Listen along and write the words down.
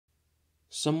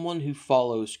Someone who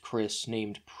follows Chris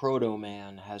named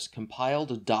Proto-Man has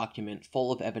compiled a document full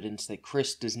of evidence that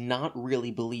Chris does not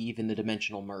really believe in the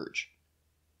dimensional merge.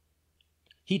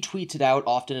 He tweets it out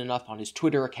often enough on his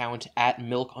Twitter account at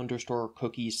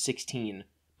milk_cookies16,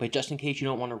 but just in case you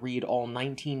don't want to read all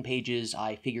 19 pages,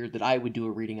 I figured that I would do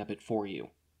a reading of it for you.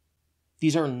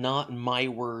 These are not my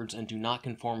words and do not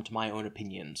conform to my own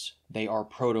opinions. They are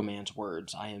Proto-Man's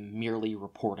words. I am merely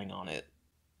reporting on it.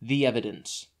 The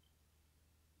evidence.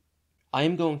 I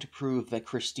am going to prove that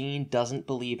Christine doesn't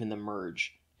believe in the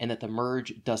merge, and that the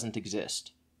merge doesn't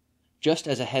exist. Just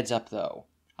as a heads up though,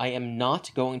 I am not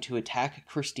going to attack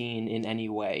Christine in any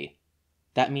way.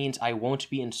 That means I won't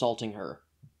be insulting her,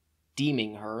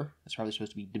 deeming her, that's probably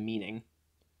supposed to be demeaning,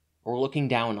 or looking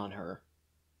down on her.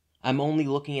 I'm only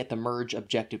looking at the merge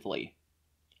objectively.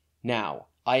 Now,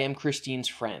 I am Christine's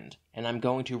friend, and I'm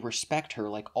going to respect her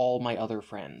like all my other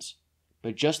friends.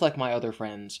 But just like my other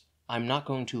friends, I'm not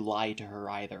going to lie to her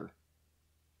either.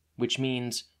 Which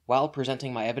means, while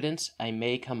presenting my evidence, I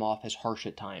may come off as harsh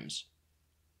at times.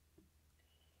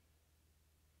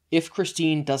 If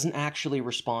Christine doesn't actually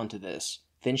respond to this,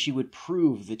 then she would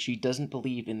prove that she doesn't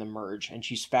believe in the merge and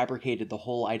she's fabricated the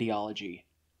whole ideology.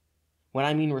 When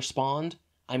I mean respond,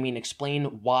 I mean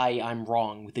explain why I'm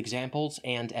wrong with examples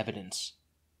and evidence.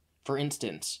 For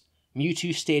instance,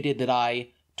 Mewtwo stated that I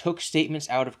took statements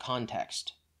out of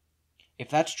context. If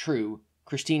that's true,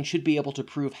 Christine should be able to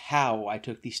prove how I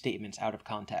took these statements out of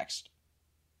context.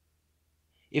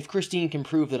 If Christine can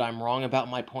prove that I'm wrong about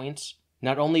my points,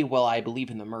 not only will I believe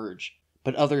in the merge,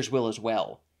 but others will as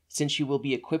well, since she will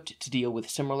be equipped to deal with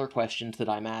similar questions that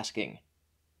I'm asking.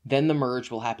 Then the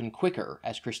merge will happen quicker,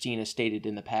 as Christine has stated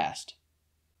in the past.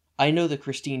 I know that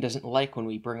Christine doesn't like when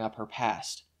we bring up her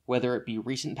past, whether it be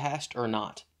recent past or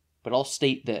not, but I'll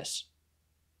state this.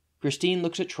 Christine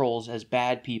looks at trolls as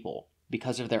bad people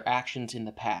because of their actions in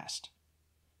the past.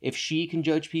 If she can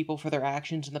judge people for their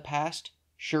actions in the past,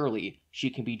 surely she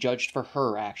can be judged for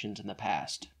her actions in the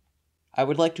past. I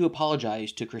would like to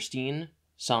apologize to Christine,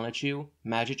 Sonichu,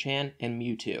 Magichan, and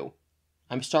Mewtwo.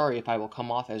 I'm sorry if I will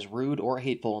come off as rude or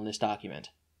hateful in this document.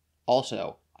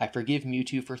 Also, I forgive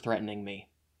Mewtwo for threatening me.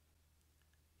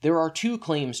 There are two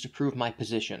claims to prove my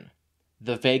position: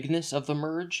 the vagueness of the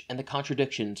merge and the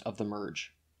contradictions of the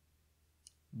merge.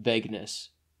 Vagueness.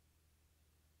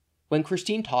 When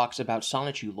Christine talks about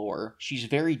Sonichu lore, she's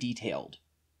very detailed.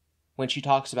 When she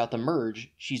talks about the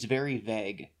merge, she's very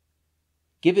vague.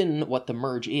 Given what the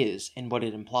merge is and what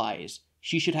it implies,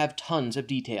 she should have tons of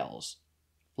details.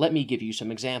 Let me give you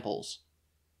some examples.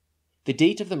 The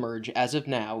date of the merge as of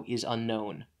now is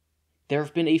unknown. There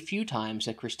have been a few times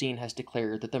that Christine has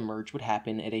declared that the merge would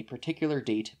happen at a particular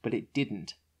date, but it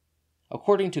didn't.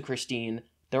 According to Christine,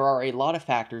 there are a lot of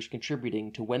factors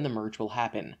contributing to when the merge will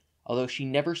happen, although she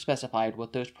never specified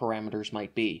what those parameters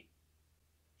might be.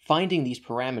 Finding these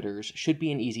parameters should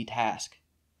be an easy task.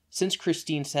 Since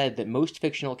Christine said that most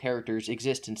fictional characters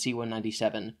exist in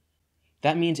C-197,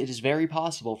 that means it is very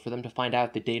possible for them to find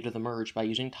out the date of the merge by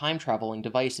using time-traveling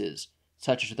devices,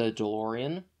 such as the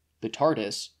DeLorean, the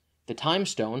TARDIS, the Time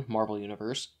Stone, Marvel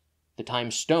Universe, the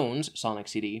Time Stones, Sonic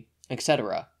CD,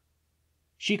 etc.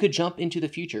 She could jump into the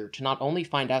future to not only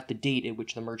find out the date at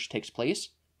which the merge takes place,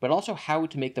 but also how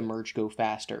to make the merge go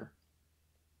faster.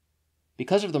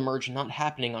 Because of the merge not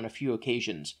happening on a few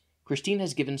occasions, Christine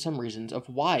has given some reasons of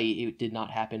why it did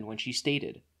not happen when she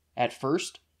stated. At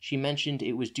first, she mentioned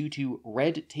it was due to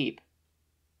red tape.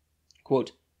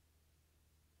 Quote,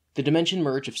 "The dimension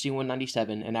merge of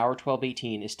C-197 and our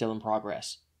 1218 is still in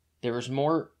progress. There is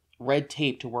more red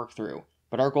tape to work through,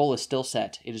 but our goal is still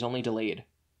set. It is only delayed."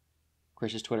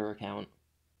 Chris's Twitter account.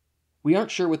 We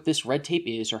aren't sure what this red tape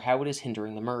is or how it is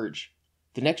hindering the merge.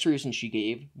 The next reason she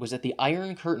gave was that the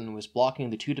Iron Curtain was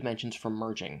blocking the two dimensions from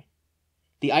merging.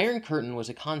 The Iron Curtain was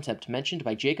a concept mentioned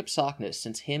by Jacob Sockness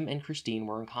since him and Christine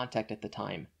were in contact at the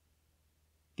time.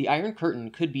 The Iron Curtain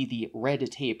could be the red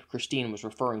tape Christine was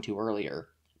referring to earlier,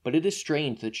 but it is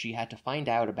strange that she had to find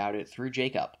out about it through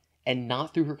Jacob, and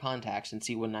not through her contacts in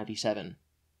C-197.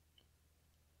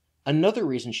 Another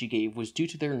reason she gave was due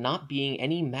to there not being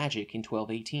any magic in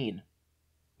 1218.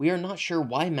 We are not sure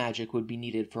why magic would be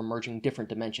needed for merging different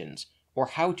dimensions, or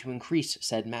how to increase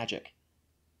said magic.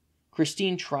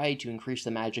 Christine tried to increase the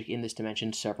magic in this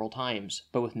dimension several times,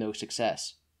 but with no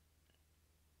success.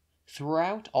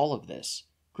 Throughout all of this,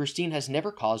 Christine has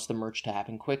never caused the merge to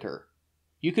happen quicker.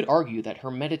 You could argue that her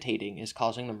meditating is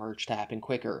causing the merge to happen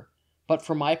quicker, but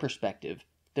from my perspective,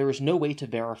 there is no way to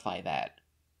verify that.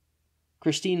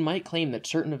 Christine might claim that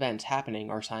certain events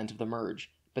happening are signs of the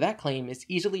merge, but that claim is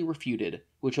easily refuted,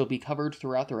 which will be covered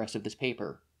throughout the rest of this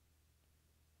paper.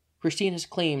 Christine has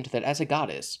claimed that as a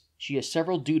goddess, she has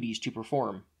several duties to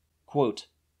perform. Quote,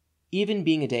 "Even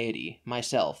being a deity,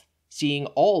 myself, seeing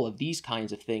all of these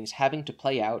kinds of things having to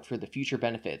play out for the future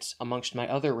benefits amongst my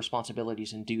other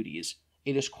responsibilities and duties,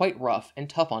 it is quite rough and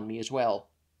tough on me as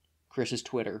well." Chris's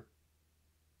Twitter.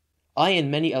 I and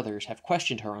many others have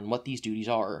questioned her on what these duties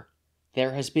are.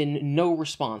 There has been no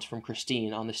response from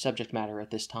Christine on this subject matter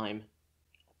at this time.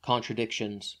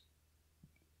 Contradictions.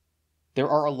 There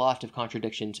are a lot of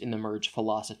contradictions in the merge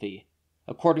philosophy.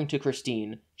 According to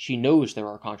Christine, she knows there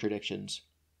are contradictions.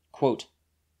 Quote,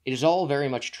 "It is all very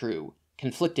much true,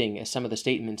 conflicting as some of the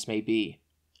statements may be."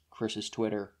 Chris's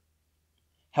Twitter.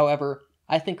 However,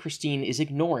 I think Christine is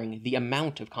ignoring the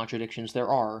amount of contradictions there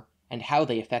are and how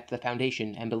they affect the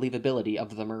foundation and believability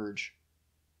of the merge.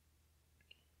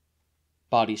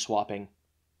 Body swapping.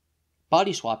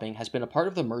 Body swapping has been a part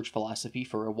of the merge philosophy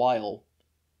for a while.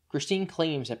 Christine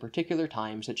claims at particular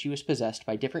times that she was possessed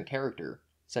by a different character,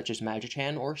 such as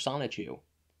Magi-chan or Sonichu.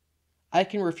 I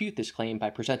can refute this claim by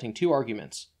presenting two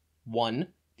arguments.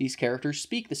 1. These characters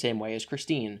speak the same way as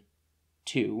Christine.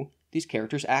 2. These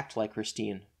characters act like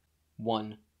Christine.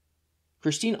 1.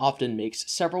 Christine often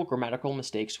makes several grammatical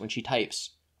mistakes when she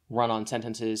types, run-on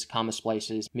sentences, comma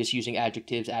splices, misusing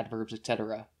adjectives, adverbs,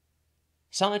 etc.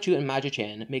 Sonichu and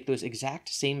Magi-chan make those exact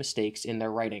same mistakes in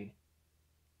their writing.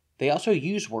 They also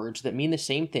use words that mean the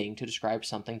same thing to describe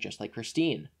something just like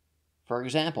Christine. For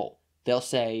example, they'll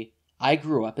say, "I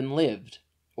grew up and lived,"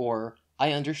 or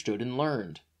 "I understood and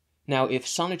learned." Now, if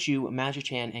Sonichu,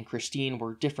 Magi-chan, and Christine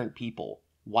were different people,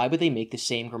 why would they make the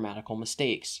same grammatical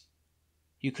mistakes?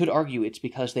 You could argue it's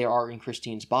because they are in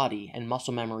Christine's body and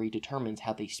muscle memory determines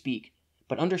how they speak,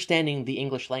 but understanding the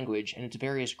English language and its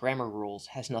various grammar rules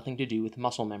has nothing to do with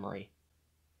muscle memory.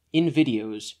 In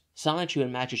videos, Sonichu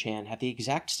and Magi-chan have the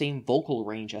exact same vocal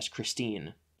range as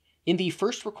Christine. In the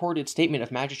first recorded statement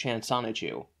of Magi-chan and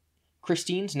Sonichu,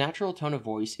 Christine's natural tone of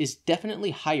voice is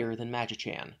definitely higher than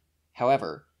Magi-chan.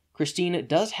 However, Christine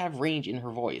does have range in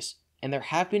her voice, and there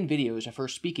have been videos of her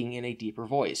speaking in a deeper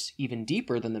voice, even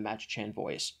deeper than the Magi-chan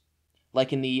voice,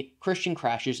 like in the "Christian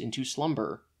Crashes into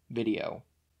Slumber" video.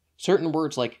 Certain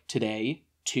words like today,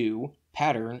 to,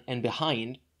 pattern, and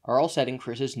behind are all said in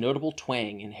Chris's notable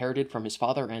twang inherited from his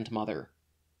father and mother.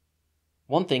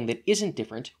 One thing that isn't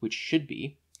different, which should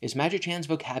be, is Magi-chan's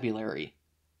vocabulary.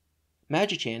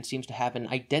 Magi-chan seems to have an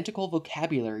identical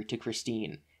vocabulary to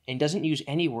Christine, and doesn't use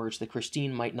any words that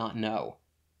Christine might not know.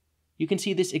 You can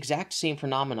see this exact same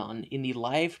phenomenon in the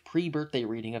live pre-birthday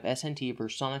reading of SNT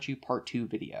vs. Sonichu Part 2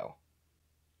 video.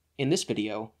 In this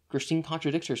video, Christine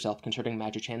contradicts herself concerning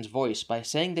Magi-chan's voice by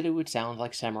saying that it would sound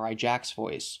like Samurai Jack's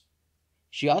voice.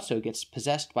 She also gets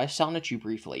possessed by Sonichu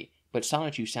briefly, but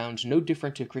Sonichu sounds no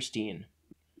different to Christine.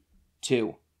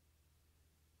 2.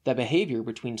 The behavior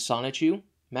between Sonichu,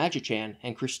 Magi-chan,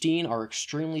 and Christine are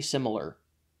extremely similar.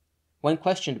 When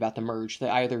questioned about the merge, they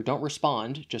either don't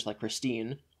respond, just like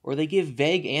Christine, or they give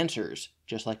vague answers,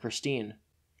 just like Christine.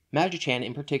 Magi-chan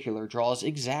in particular draws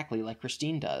exactly like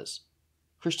Christine does.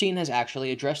 Christine has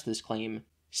actually addressed this claim,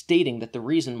 stating that the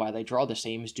reason why they draw the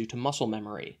same is due to muscle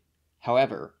memory.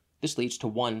 However, this leads to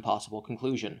one possible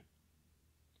conclusion.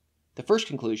 The first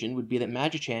conclusion would be that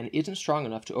Magi-chan isn't strong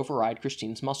enough to override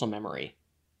Christine's muscle memory.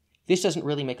 This doesn't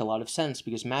really make a lot of sense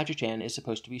because Magi-chan is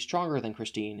supposed to be stronger than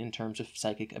Christine in terms of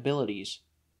psychic abilities.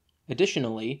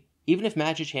 Additionally, even if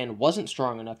Magi-chan wasn't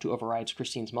strong enough to override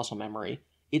Christine's muscle memory,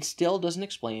 it still doesn't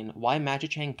explain why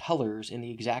Magi-chan colors in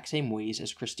the exact same ways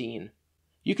as Christine.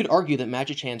 You could argue that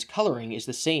Magi-chan's coloring is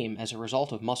the same as a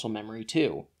result of muscle memory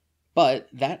too, but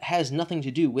that has nothing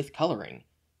to do with coloring.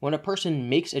 When a person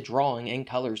makes a drawing and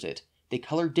colors it, they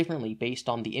color differently based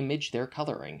on the image they're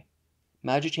coloring.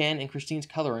 Magi-chan and Christine's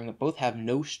coloring both have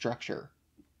no structure.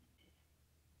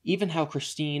 Even how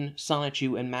Christine,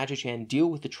 Sonichu, and Magi-chan deal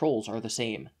with the trolls are the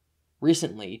same.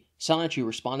 Recently, Sonichu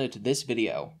responded to this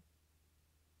video.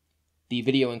 The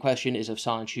video in question is of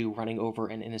Sonichu running over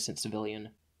an innocent civilian.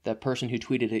 The person who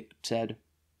tweeted it said,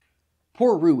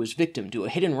 "Poor Rue was victim to a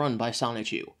hit and run by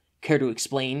Sonichu. Care to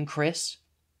explain, Chris?"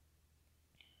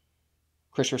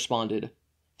 Chris responded,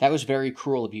 "That was very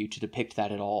cruel of you to depict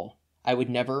that at all. I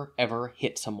would never, ever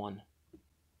hit someone."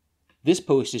 This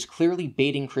post is clearly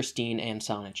baiting Christine and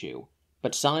Sonichu,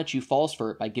 but Sonichu falls for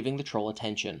it by giving the troll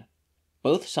attention.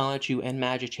 Both Sonichu and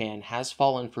Magi-chan has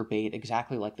fallen for bait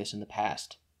exactly like this in the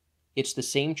past. It's the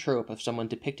same trope of someone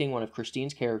depicting one of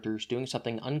Christine's characters doing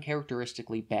something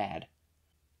uncharacteristically bad.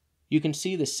 You can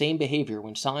see the same behavior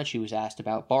when Sonichu was asked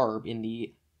about Barb in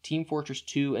the Team Fortress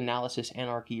 2 Analysis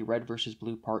Anarchy Red vs.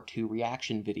 Blue Part 2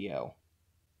 reaction video.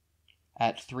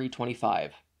 At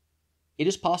 3:25. It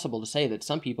is possible to say that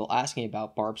some people asking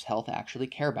about Barb's health actually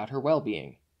care about her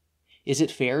well-being. Is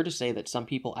it fair to say that some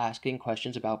people asking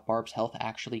questions about Barb's health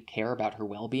actually care about her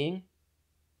well-being?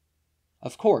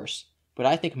 Of course, but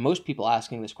I think most people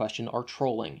asking this question are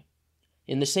trolling.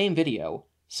 In the same video,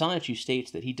 Sonichu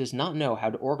states that he does not know how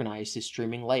to organize his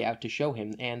streaming layout to show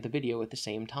him and the video at the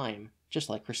same time, just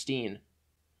like Christine.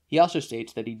 He also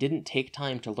states that he didn't take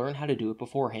time to learn how to do it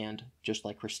beforehand, just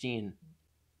like Christine.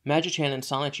 Magichan and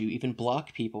Sonichu even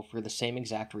block people for the same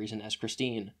exact reason as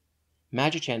Christine.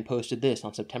 Magichan posted this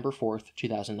on September 4th,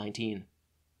 2019.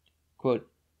 Quote,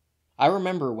 I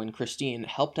remember when Christine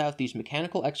helped out these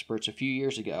mechanical experts a few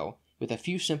years ago with a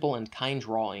few simple and kind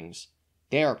drawings.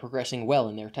 They are progressing well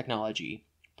in their technology.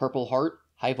 Purple heart,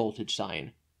 high voltage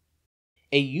sign.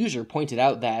 A user pointed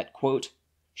out that, quote,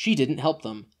 she didn't help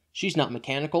them. She's not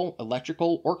mechanical,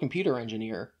 electrical, or computer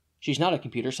engineer. She's not a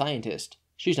computer scientist.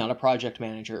 She's not a project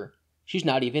manager. She's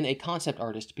not even a concept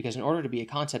artist, because in order to be a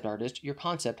concept artist, your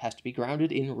concept has to be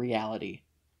grounded in reality.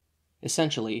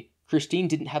 Essentially, Christine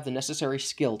didn't have the necessary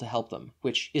skill to help them,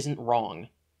 which isn't wrong.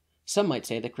 Some might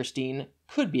say that Christine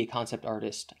could be a concept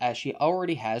artist, as she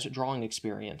already has drawing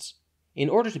experience. In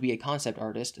order to be a concept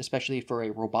artist, especially for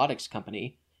a robotics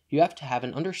company, you have to have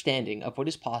an understanding of what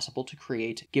is possible to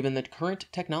create given the current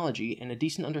technology and a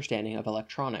decent understanding of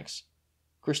electronics.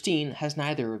 Christine has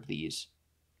neither of these.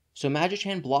 So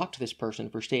Magichan blocked this person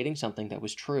for stating something that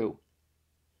was true.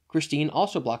 Christine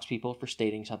also blocks people for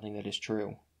stating something that is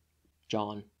true.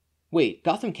 John. Wait,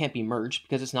 Gotham can't be merged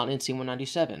because it's not in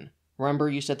C-197. Remember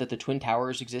you said that the Twin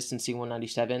Towers exist in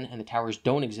C-197 and the towers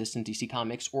don't exist in DC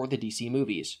Comics or the DC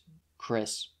movies.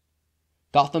 Chris.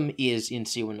 Gotham is in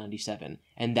C-197,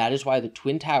 and that is why the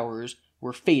Twin Towers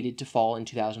were fated to fall in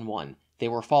 2001. They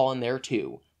were fallen there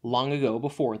too, long ago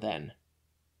before then.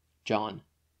 John.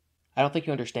 I don't think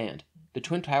you understand. The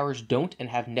Twin Towers don't and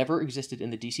have never existed in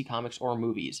the DC Comics or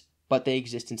movies, but they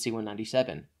exist in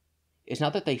C-197. It's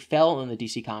not that they fell in the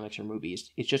DC Comics or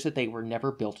movies, it's just that they were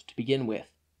never built to begin with.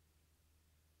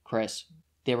 Chris.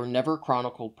 They were never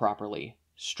chronicled properly.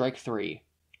 Strike 3.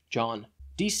 John.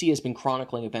 DC has been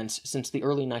chronicling events since the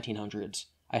early 1900s.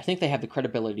 I think they have the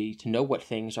credibility to know what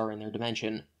things are in their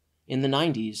dimension. In the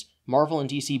 90s, Marvel and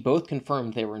DC both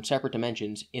confirmed they were in separate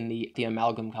dimensions in the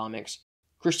Amalgam comics.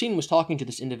 Christine was talking to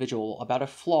this individual about a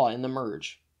flaw in the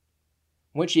merge.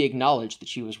 When she acknowledged that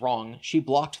she was wrong, she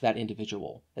blocked that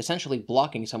individual, essentially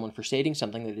blocking someone for stating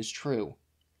something that is true.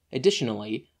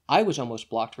 Additionally, I was almost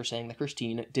blocked for saying that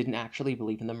Christine didn't actually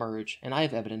believe in the merge, and I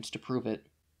have evidence to prove it.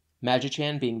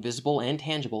 Magichan being visible and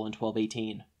tangible in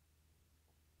 1218.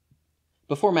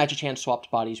 Before Magichan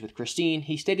swapped bodies with Christine,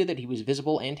 he stated that he was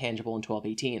visible and tangible in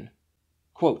 1218.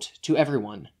 Quote, to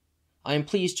everyone, I am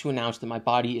pleased to announce that my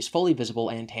body is fully visible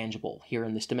and tangible here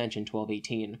in this dimension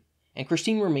 1218, and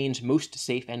Christine remains most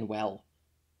safe and well.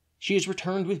 She is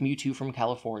returned with Mewtwo from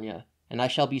California, and I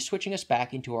shall be switching us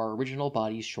back into our original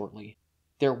bodies shortly.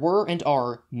 There were and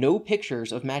are no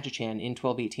pictures of Magichan in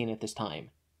 1218 at this time.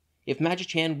 If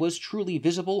Magichan was truly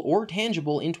visible or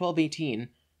tangible in 1218,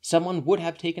 someone would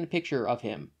have taken a picture of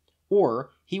him,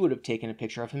 or he would have taken a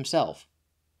picture of himself.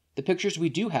 The pictures we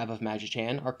do have of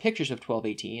Magichan are pictures of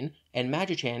 1218, and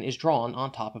Magichan is drawn on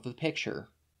top of the picture.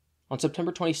 On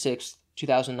September 26,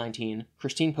 2019,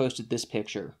 Christine posted this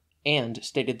picture, and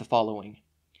stated the following.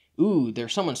 Ooh,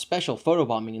 there's someone special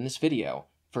photobombing in this video.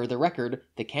 For the record,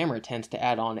 the camera tends to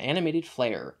add on animated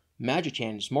flair.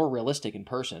 Magichan is more realistic in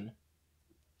person.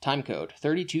 Timecode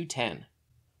 3210.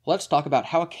 Let's talk about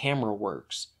how a camera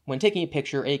works. When taking a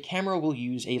picture, a camera will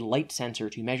use a light sensor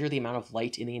to measure the amount of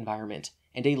light in the environment,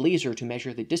 and a laser to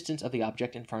measure the distance of the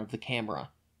object in front of the camera.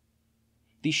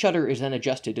 The shutter is then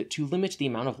adjusted to limit the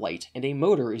amount of light, and a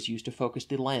motor is used to focus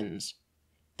the lens.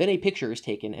 Then a picture is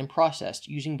taken and processed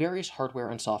using various hardware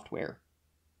and software.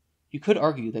 You could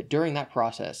argue that during that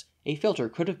process, a filter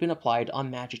could have been applied on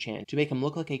Magichan to make him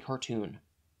look like a cartoon.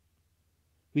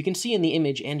 We can see in the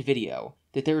image and video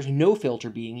that there is no filter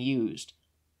being used.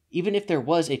 Even if there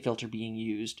was a filter being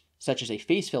used, such as a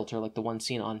face filter like the one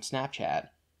seen on Snapchat,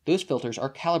 those filters are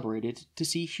calibrated to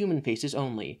see human faces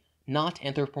only, not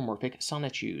anthropomorphic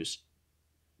Sonichus.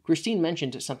 Christine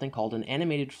mentioned something called an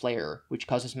animated flare, which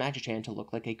causes Magichan to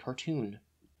look like a cartoon.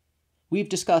 We've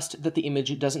discussed that the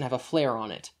image doesn't have a flare on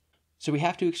it, so we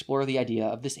have to explore the idea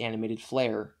of this animated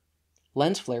flare.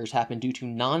 Lens flares happen due to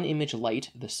non-image light,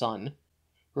 the sun,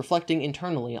 reflecting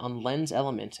internally on lens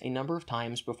element a number of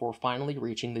times before finally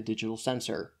reaching the digital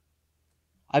sensor.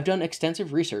 I've done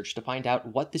extensive research to find out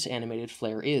what this animated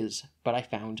flare is, but I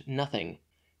found nothing.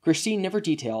 Christine never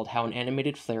detailed how an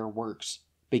animated flare works,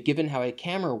 but given how a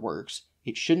camera works,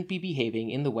 it shouldn't be behaving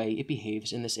in the way it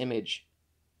behaves in this image.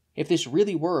 If this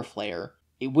really were a flare,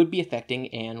 it would be affecting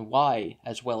Ann Y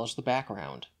as well as the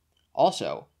background.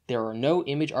 Also, there are no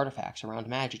image artifacts around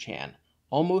Magichan,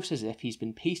 almost as if he's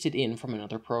been pasted in from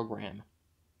another program.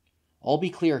 I'll be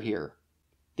clear here.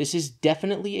 This is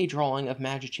definitely a drawing of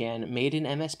Magichan made in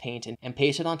MS Paint and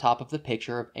pasted on top of the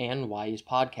picture of Ann Y's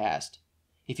podcast.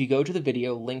 If you go to the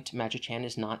video linked, Magichan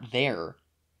is not there.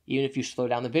 Even if you slow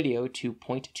down the video to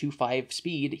 0.25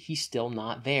 speed, he's still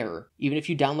not there. Even if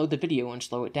you download the video and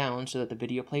slow it down so that the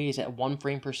video plays at 1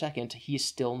 frame per second, he's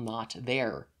still not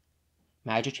there.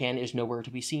 Magichan is nowhere to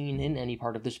be seen in any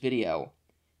part of this video.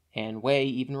 And Wei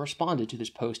even responded to this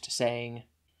post saying,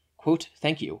 quote,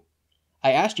 "Thank you.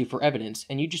 I asked you for evidence,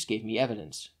 and you just gave me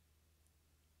evidence."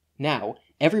 Now,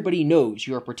 everybody knows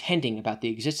you are pretending about the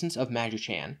existence of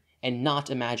Magichan and not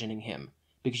imagining him,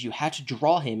 because you had to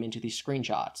draw him into these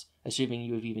screenshots, assuming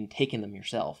you have even taken them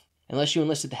yourself, unless you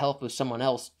enlisted the help of someone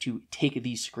else to take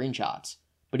these screenshots.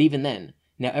 But even then,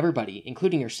 now everybody,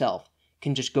 including yourself,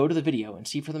 can just go to the video and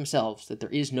see for themselves that there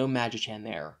is no Magichan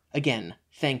there. Again,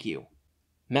 thank you.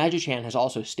 Magichan has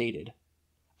also stated,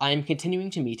 "I am continuing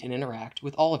to meet and interact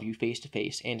with all of you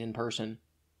face-to-face and in person.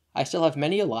 I still have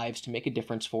many lives to make a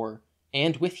difference for,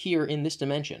 and with here in this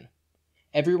dimension.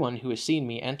 Everyone who has seen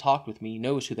me and talked with me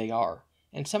knows who they are,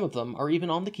 and some of them are even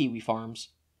on the Kiwi farms.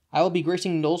 I will be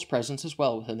gracing Null's presence as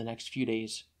well within the next few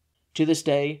days." To this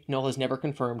day, Null has never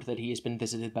confirmed that he has been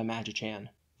visited by Magichan.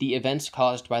 The events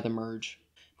caused by the merge.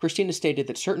 Christina stated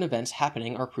that certain events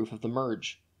happening are proof of the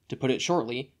merge. To put it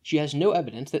shortly, she has no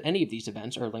evidence that any of these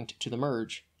events are linked to the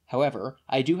merge. However,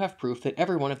 I do have proof that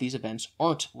every one of these events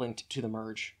aren't linked to the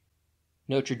merge.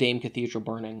 Notre Dame Cathedral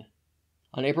burning.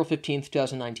 On April 15,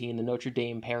 2019, the Notre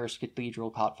Dame Paris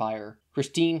Cathedral caught fire.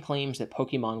 Christine claims that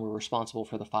Pokemon were responsible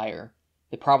for the fire.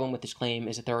 The problem with this claim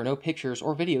is that there are no pictures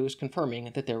or videos confirming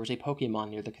that there was a Pokemon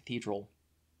near the cathedral.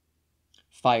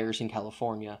 Fires in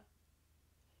California.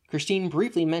 Christine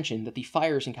briefly mentioned that the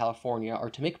fires in California are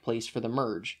to make place for the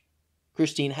merge.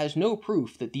 Christine has no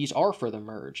proof that these are for the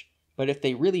merge, but if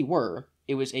they really were,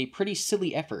 it was a pretty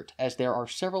silly effort, as there are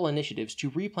several initiatives to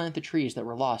replant the trees that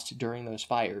were lost during those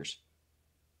fires.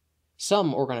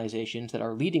 Some organizations that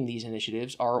are leading these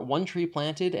initiatives are One Tree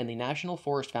Planted and the National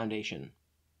Forest Foundation.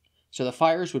 So the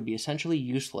fires would be essentially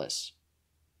useless.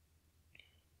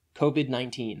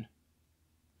 COVID-19.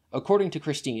 According to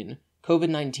Christine,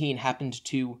 COVID-19 happened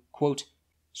to, quote,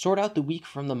 "sort out the weak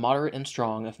from the moderate and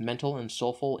strong of mental and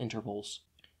soulful intervals."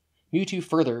 Mewtwo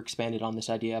further expanded on this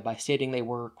idea by stating they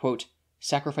were, quote,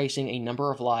 "sacrificing a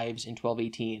number of lives in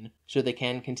 1218 so they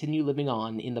can continue living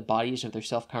on in the bodies of their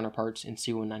self-counterparts in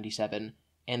C197,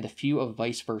 and the few of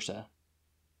vice versa."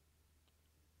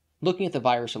 Looking at the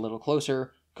virus a little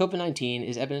closer, COVID-19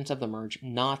 is evidence of the merge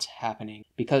not happening,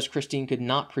 because Christine could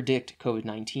not predict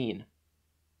COVID-19.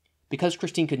 Because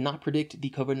Christine could not predict the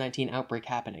COVID-19 outbreak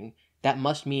happening, that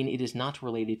must mean it is not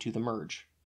related to the merge.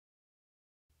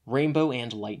 Rainbow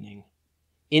and lightning.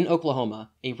 In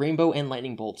Oklahoma, a rainbow and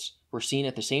lightning bolts were seen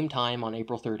at the same time on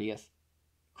April 30th.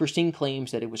 Christine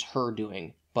claims that it was her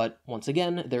doing, but once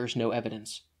again, there is no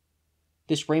evidence.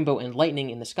 This rainbow and lightning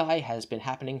in the sky has been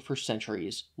happening for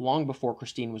centuries, long before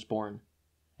Christine was born.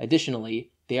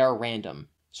 Additionally, they are random,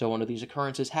 so one of these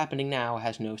occurrences happening now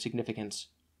has no significance.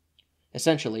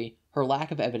 Essentially, her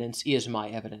lack of evidence is my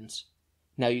evidence.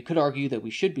 Now, you could argue that we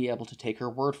should be able to take her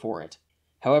word for it.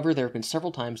 However, there have been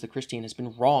several times that Christine has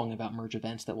been wrong about merge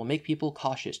events that will make people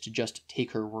cautious to just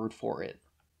take her word for it.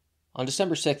 On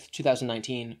December 6,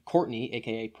 2019, Courtney,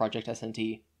 aka Project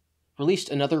SNT, released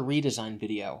another redesign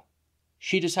video.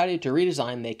 She decided to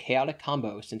redesign the chaotic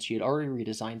combo since she had already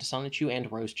redesigned Sonichu and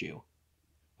Rosechu.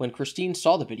 When Christine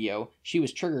saw the video, she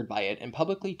was triggered by it and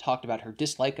publicly talked about her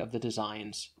dislike of the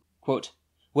designs. Quote,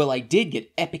 "Well, I did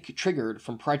get epic triggered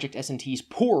from Project SNT's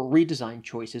poor redesign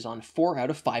choices on 4 out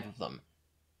of 5 of them.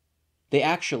 They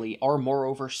actually are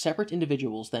moreover separate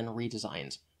individuals than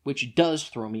redesigns, which does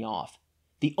throw me off.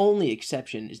 The only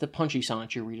exception is the Punchy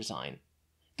Sonichu redesign.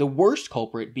 The worst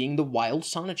culprit being the Wild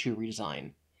Sonichu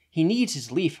redesign. He needs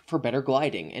his leaf for better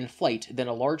gliding and flight than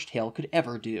a large tail could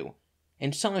ever do,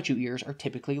 and Sonichu ears are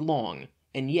typically long,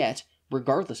 and yet,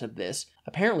 regardless of this,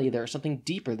 apparently there is something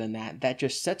deeper than that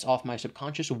just sets off my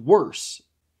subconscious worse.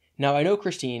 Now, I know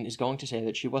Christine is going to say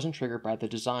that she wasn't triggered by the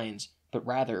designs, but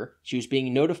rather, she was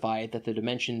being notified that the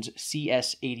dimensions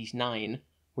CS89,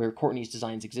 where Courtney's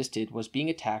designs existed, was being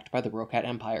attacked by the Rocat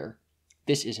Empire.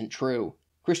 This isn't true.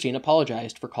 Christine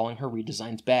apologized for calling her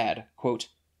redesigns bad. Quote,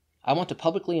 "I want to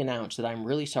publicly announce that I'm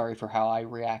really sorry for how I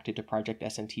reacted to Project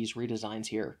SNT's redesigns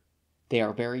here. They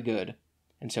are very good,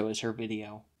 and so is her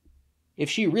video." If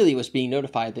she really was being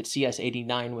notified that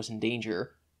CS89 was in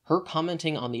danger, Her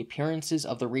commenting on the appearances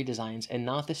of the redesigns and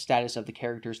not the status of the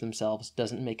characters themselves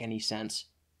doesn't make any sense.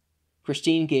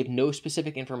 Christine gave no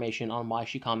specific information on why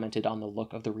she commented on the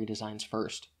look of the redesigns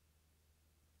first.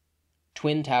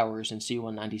 Twin Towers in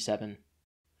C-197.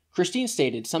 Christine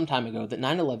stated some time ago that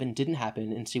 9/11 didn't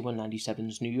happen in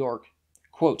C-197's New York.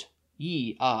 Quote,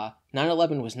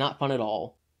 9/11 was not fun at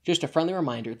all. Just a friendly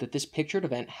reminder that this pictured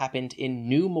event happened in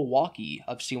New Milwaukee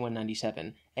of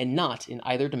C-197 and not in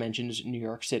either dimension's New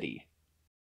York City.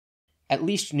 At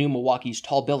least New Milwaukee's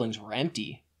tall buildings were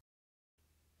empty.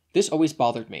 This always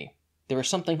bothered me. There was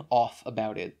something off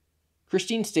about it.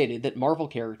 Christine stated that Marvel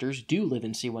characters do live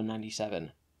in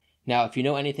C-197. Now, if you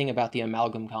know anything about the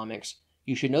Amalgam comics,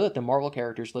 you should know that the Marvel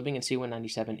characters living in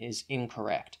C-197 is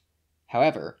incorrect.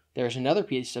 However, there is another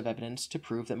piece of evidence to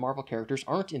prove that Marvel characters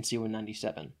aren't in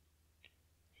C-197.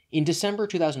 In December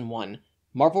 2001,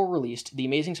 Marvel released The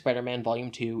Amazing Spider-Man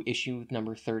Volume 2, issue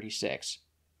number 36.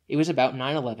 It was about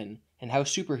 9/11 and how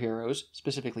superheroes,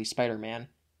 specifically Spider-Man,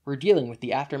 were dealing with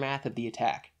the aftermath of the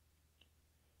attack.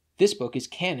 This book is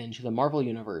canon to the Marvel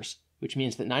Universe, which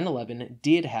means that 9/11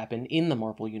 did happen in the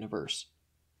Marvel Universe.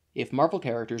 If Marvel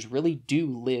characters really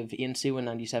do live in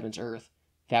C-197's Earth,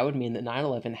 that would mean that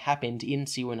 9/11 happened in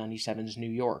C-197's New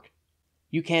York.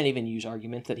 You can't even use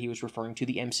arguments that he was referring to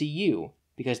the MCU,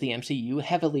 because the MCU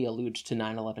heavily alludes to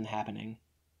 9/11 happening.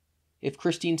 If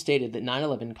Christine stated that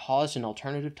 9/11 caused an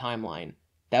alternative timeline,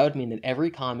 that would mean that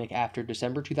every comic after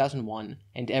December 2001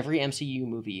 and every MCU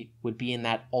movie would be in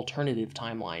that alternative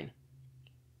timeline.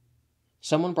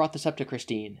 Someone brought this up to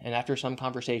Christine, and after some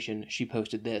conversation, she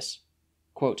posted this.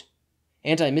 Quote,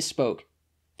 "And I misspoke.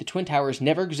 The Twin Towers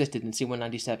never existed in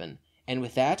C-197, and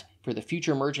with that, for the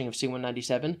future merging of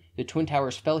C-197, the Twin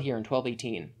Towers fell here in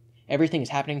 1218. Everything is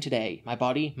happening today. My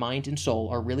body, mind, and soul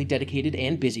are really dedicated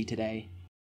and busy today."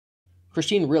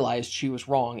 Christine realized she was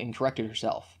wrong and corrected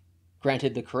herself.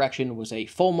 Granted, the correction was a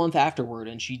full month afterward,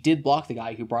 and she did block the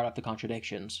guy who brought up the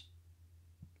contradictions.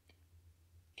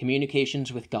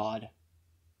 Communications with God.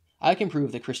 I can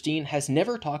prove that Christine has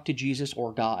never talked to Jesus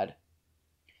or God.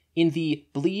 In the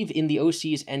Believe in the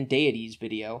OCs and Deities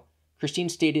video, Christine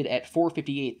stated at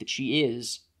 4:58 that she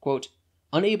is, quote,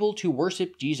 "unable to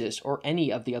worship Jesus or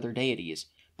any of the other deities,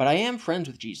 but I am friends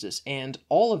with Jesus and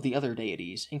all of the other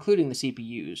deities, including the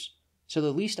CPUs, so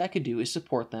the least I could do is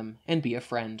support them and be a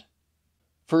friend."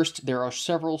 First, there are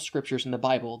several scriptures in the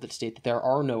Bible that state that there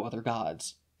are no other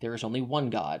gods. There is only one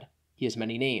God. He has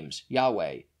many names,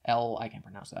 Yahweh, I can't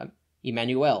pronounce that,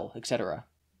 Emmanuel, etc.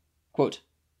 Quote,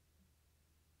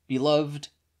 "Beloved,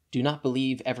 do not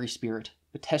believe every spirit,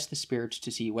 but test the spirits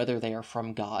to see whether they are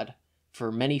from God,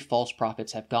 for many false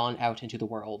prophets have gone out into the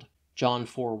world." John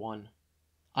 4:1.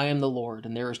 "I am the Lord,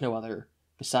 and there is no other.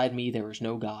 Beside me there is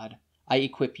no God. I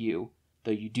equip you,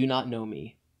 though you do not know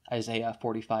me." Isaiah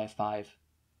 45:5.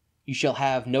 "You shall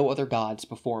have no other gods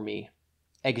before me."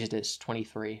 Exodus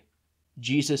 23.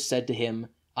 Jesus said to him,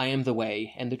 "I am the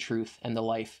way, and the truth, and the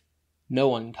life. No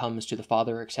one comes to the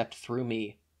Father except through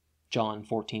me." John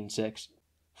 14:6.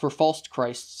 "For false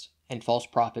Christs and false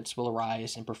prophets will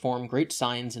arise and perform great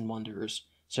signs and wonders,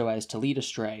 so as to lead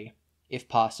astray, if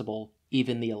possible,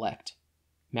 even the elect."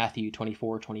 Matthew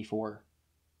 24:24.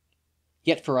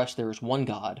 "Yet for us there is one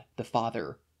God, the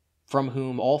Father, from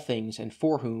whom all things and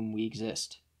for whom we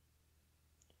exist,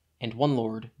 and one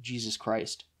Lord, Jesus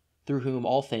Christ, through whom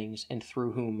all things and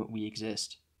through whom we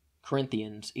exist."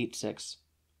 Corinthians 8:6.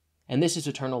 "And this is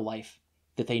eternal life,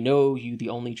 that they know you the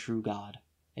only true God,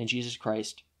 and Jesus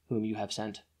Christ, whom you have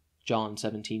sent." John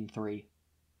 17:3.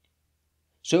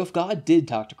 So if God did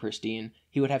talk to Christine,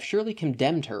 he would have surely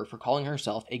condemned her for calling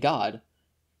herself a god.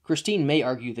 Christine may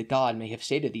argue that God may have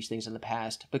stated these things in the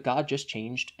past, but God just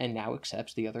changed and now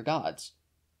accepts the other gods.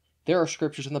 There are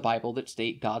scriptures in the Bible that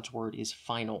state God's word is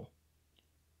final.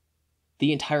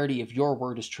 "The entirety of your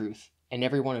word is truth, and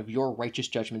every one of your righteous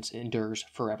judgments endures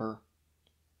forever."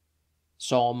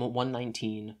 Psalm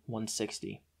 119,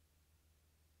 160.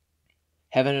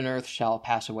 "Heaven and earth shall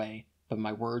pass away, but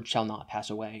my word shall not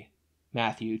pass away."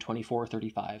 Matthew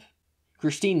 24:35.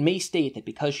 Christine may state that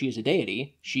because she is a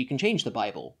deity, she can change the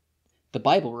Bible. The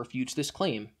Bible refutes this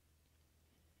claim.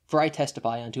 "For I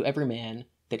testify unto every man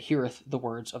that heareth the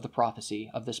words of the prophecy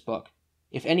of this book.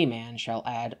 If any man shall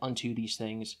add unto these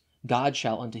things, God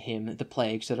shall unto him the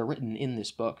plagues that are written in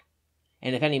this book.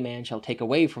 And if any man shall take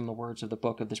away from the words of the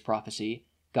book of this prophecy,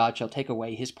 God shall take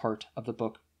away his part of the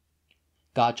book.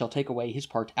 God shall take away his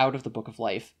part out of the book of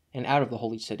life, and out of the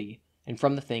holy city, and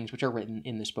from the things which are written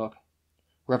in this book."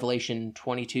 Revelation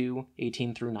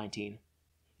 22:18-19.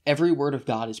 "Every word of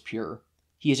God is pure.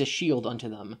 He is a shield unto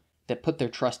them that put their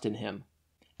trust in him.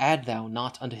 Add thou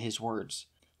not unto his words,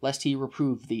 lest he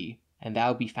reprove thee, and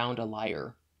thou be found a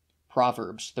liar.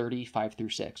 Proverbs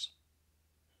 30:5-6.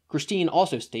 Christine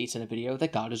also states in a video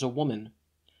that God is a woman.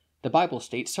 The Bible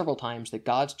states several times that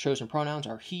God's chosen pronouns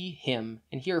are he, him,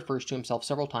 and he refers to himself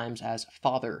several times as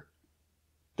Father.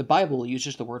 The Bible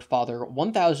uses the word Father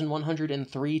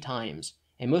 1,103 times,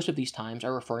 and most of these times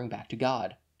are referring back to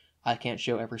God. I can't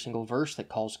show every single verse that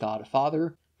calls God a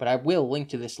Father, but I will link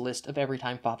to this list of every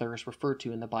time Father is referred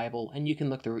to in the Bible, and you can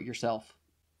look through it yourself.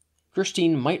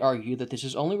 Christine might argue that this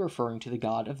is only referring to the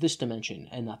God of this dimension,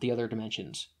 and not the other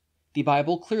dimensions. The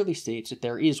Bible clearly states that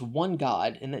there is one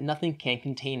God, and that nothing can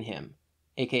contain him,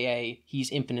 aka, he's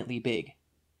infinitely big,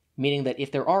 meaning that if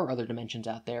there are other dimensions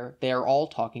out there, they are all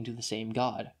talking to the same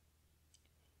God.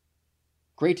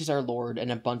 Great is our Lord,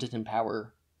 and abundant in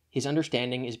power. His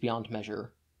understanding is beyond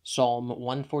measure. Psalm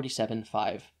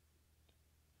 147:5.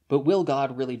 But will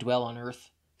God really dwell on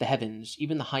earth? The heavens,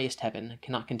 even the highest heaven,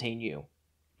 cannot contain you.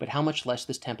 But how much less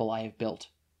this temple I have built?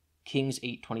 Kings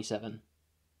 8:27.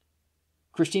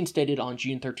 Christine stated on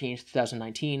June 13,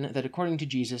 2019, that according to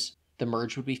Jesus, the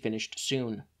merge would be finished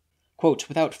soon. Quote,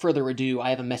 "Without further ado,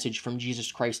 I have a message from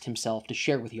Jesus Christ himself to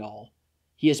share with y'all.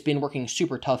 He has been working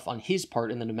super tough on his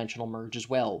part in the dimensional merge as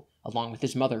well, along with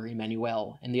his mother,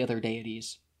 Emmanuel, and the other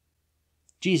deities.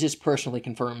 Jesus personally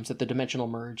confirms that the dimensional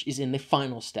merge is in the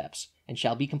final steps, and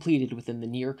shall be completed within the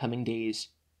near coming days.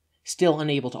 Still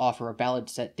unable to offer a valid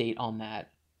set date on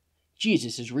that.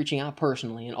 Jesus is reaching out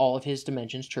personally in all of his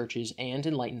dimensions churches and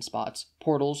enlightened spots,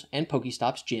 portals, and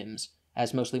Pokestops gyms,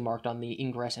 as mostly marked on the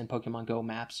Ingress and Pokemon Go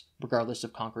maps, regardless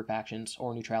of conquered factions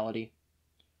or neutrality.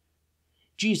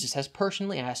 Jesus has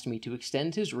personally asked me to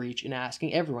extend his reach in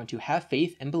asking everyone to have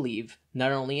faith and believe,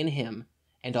 not only in him,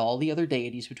 and all the other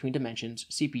deities between dimensions,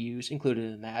 CPUs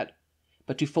included in that,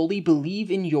 but to fully believe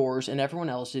in yours and everyone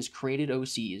else's created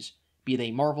OCs, be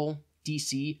they Marvel,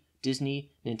 DC,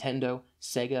 Disney, Nintendo,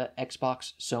 Sega,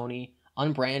 Xbox, Sony,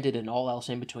 unbranded and all else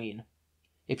in between.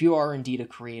 If you are indeed a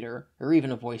creator, or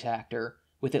even a voice actor,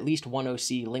 with at least one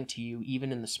OC linked to you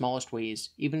even in the smallest ways,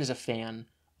 even as a fan,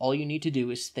 all you need to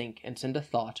do is think and send a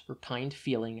thought or kind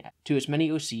feeling to as many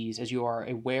OCs as you are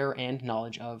aware and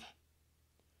knowledge of.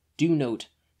 Do note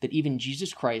that even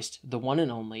Jesus Christ, the one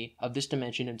and only, of this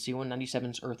dimension and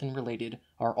C-197's Earth and related,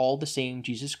 are all the same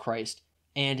Jesus Christ,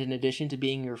 and in addition to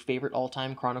being your favorite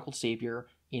all-time chronicled savior,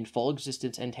 in full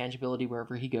existence and tangibility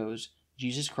wherever he goes,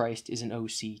 Jesus Christ is an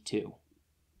OC too.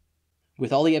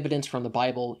 With all the evidence from the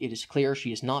Bible, it is clear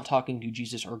she is not talking to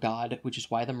Jesus or God, which is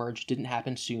why the merge didn't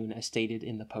happen soon as stated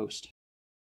in the post.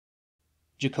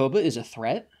 Jacoba is a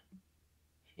threat?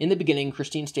 In the beginning,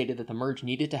 Christine stated that the merge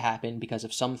needed to happen because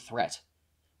of some threat.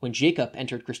 When Jacob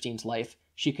entered Christine's life,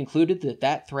 she concluded that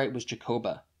that threat was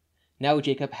Jacoba. Now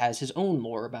Jacob has his own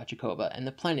lore about Jacoba and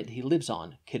the planet he lives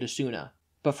on, Kitasuna.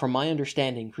 But from my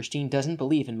understanding, Christine doesn't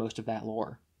believe in most of that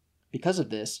lore. Because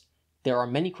of this, there are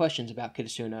many questions about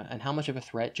Kitasuna and how much of a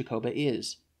threat Jacoba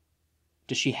is.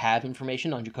 Does she have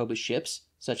information on Jacoba's ships,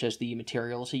 such as the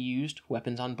materials he used,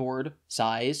 weapons on board,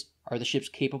 size? Are the ships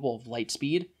capable of light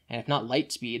speed? And if not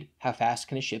light speed, how fast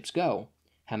can his ships go?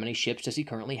 How many ships does he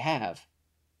currently have?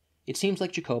 It seems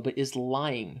like Jacoba is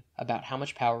lying about how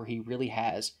much power he really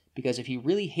has, because if he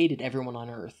really hated everyone on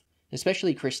Earth,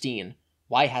 especially Christine,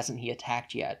 why hasn't he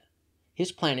attacked yet?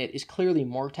 His planet is clearly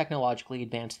more technologically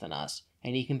advanced than us,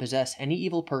 and he can possess any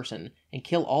evil person and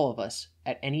kill all of us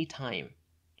at any time.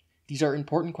 These are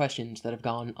important questions that have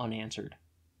gone unanswered.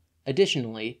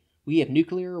 Additionally, we have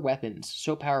nuclear weapons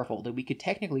so powerful that we could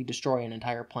technically destroy an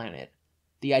entire planet.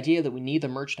 The idea that we need the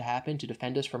merge to happen to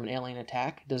defend us from an alien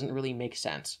attack doesn't really make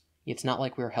sense. It's not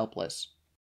like we're helpless.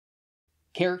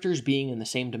 Characters being in the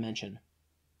same dimension.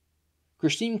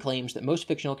 Christine claims that most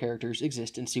fictional characters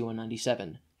exist in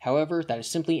C-197. However, that is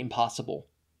simply impossible.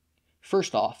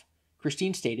 First off,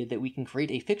 Christine stated that we can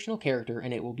create a fictional character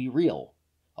and it will be real.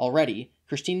 Already,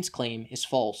 Christine's claim is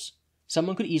false.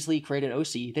 Someone could easily create an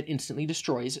OC that instantly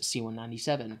destroys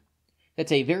C-197.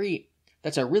 That's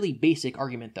a really basic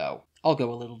argument though. I'll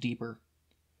go a little deeper.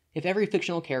 If every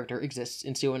fictional character exists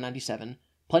in C-197,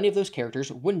 plenty of those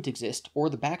characters wouldn't exist or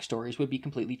the backstories would be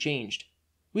completely changed.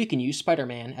 We can use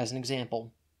Spider-Man as an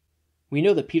example. We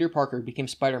know that Peter Parker became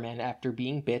Spider-Man after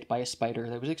being bit by a spider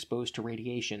that was exposed to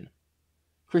radiation.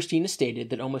 Christina stated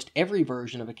that almost every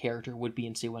version of a character would be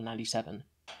in C-197.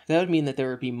 That would mean that there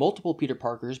would be multiple Peter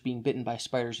Parkers being bitten by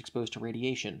spiders exposed to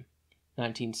radiation.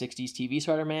 1960s TV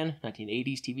Spider-Man,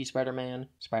 1980s TV Spider-Man,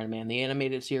 Spider-Man the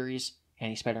Animated Series,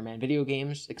 any Spider-Man video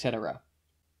games, etc.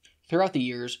 Throughout the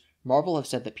years, Marvel have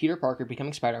said that Peter Parker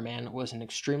becoming Spider-Man was an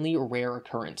extremely rare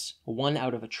occurrence, 1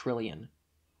 out of a trillion.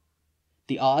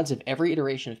 The odds of every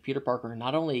iteration of Peter Parker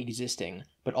not only existing,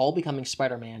 but all becoming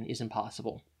Spider-Man is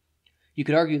impossible. You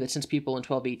could argue that since people in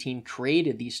 1218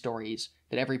 created these stories,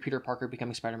 that every Peter Parker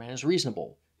becoming Spider-Man is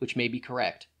reasonable, which may be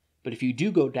correct. But if you do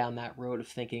go down that road of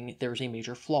thinking, there is a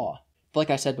major flaw. Like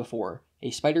I said before,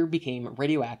 a spider became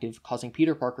radioactive, causing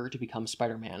Peter Parker to become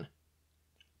Spider-Man.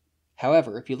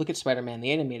 However, if you look at Spider-Man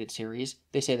the Animated Series,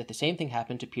 they say that the same thing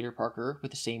happened to Peter Parker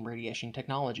with the same radiation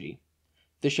technology.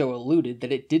 The show alluded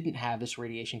that it didn't have this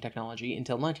radiation technology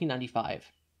until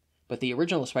 1995, but the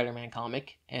original Spider-Man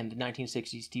comic and the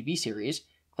 1960s TV series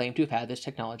claim to have had this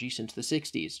technology since the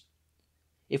 60s.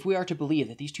 If we are to believe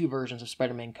that these two versions of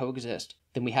Spider-Man coexist,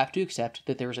 then we have to accept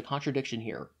that there is a contradiction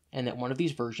here, and that one of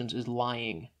these versions is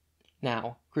lying.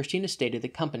 Now, Christine has stated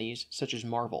that companies, such as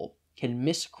Marvel, can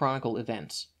mischronicle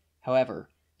events. However,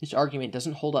 this argument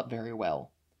doesn't hold up very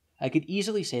well. I could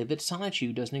easily say that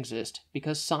Sonichu doesn't exist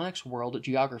because Sonic's world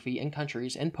geography and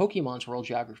countries and Pokemon's world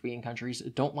geography and countries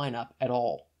don't line up at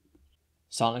all.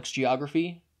 Sonic's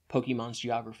geography, Pokemon's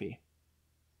geography.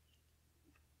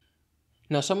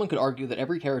 Now, someone could argue that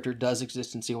every character does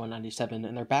exist in C-197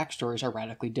 and their backstories are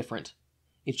radically different.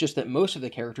 It's just that most of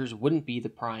the characters wouldn't be the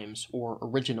primes or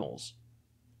originals.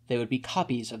 They would be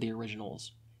copies of the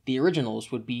originals. The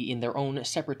originals would be in their own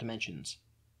separate dimensions.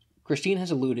 Christine has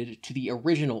alluded to the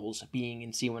originals being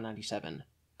in C-197.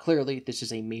 Clearly, this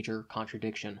is a major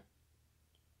contradiction.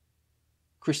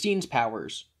 Christine's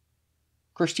powers.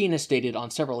 Christine has stated on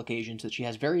several occasions that she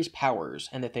has various powers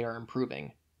and that they are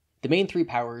improving. The main three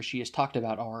powers she has talked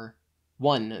about are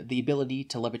 1. The ability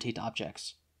to levitate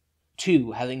objects.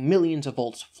 2. Having millions of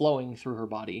volts flowing through her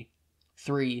body.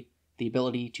 3. The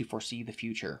ability to foresee the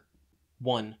future.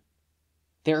 1.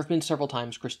 There have been several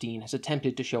times Christine has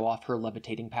attempted to show off her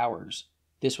levitating powers.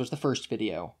 This was the first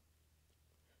video.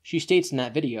 She states in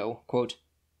that video, quote,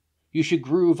 "You should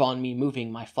groove on me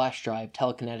moving my flash drive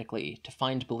telekinetically to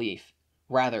find belief.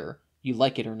 Rather, you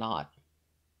like it or not."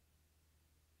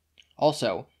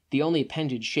 Also, the only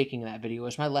appendage shaking in that video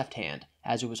is my left hand,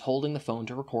 as it was holding the phone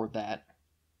to record that.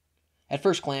 At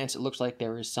first glance, it looks like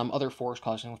there is some other force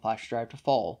causing the flash drive to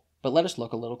fall, but let us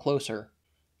look a little closer.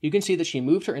 You can see that she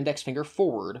moved her index finger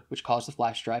forward, which caused the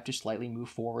flash drive to slightly move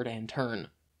forward and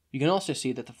turn. You can also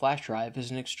see that the flash drive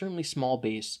is an extremely small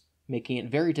base, making it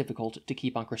very difficult to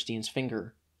keep on Christine's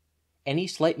finger. Any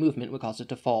slight movement would cause it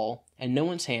to fall, and no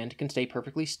one's hand can stay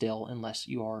perfectly still unless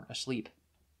you are asleep.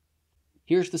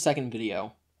 Here's the second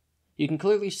video. You can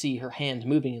clearly see her hand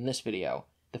moving in this video.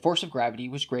 The force of gravity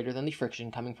was greater than the friction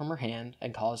coming from her hand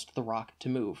and caused the rock to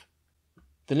move.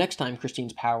 The next time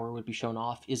Christine's power would be shown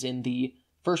off is in the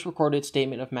first recorded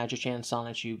Statement of Magichan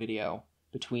Sonichu video.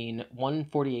 Between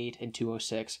 1:48 and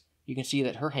 2:06, you can see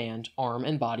that her hand, arm,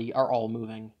 and body are all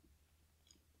moving.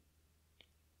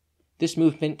 This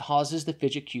movement causes the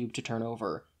fidget cube to turn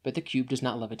over, but the cube does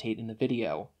not levitate in the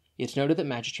video. It's noted that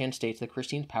Magichan states that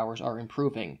Christine's powers are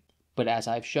improving, but as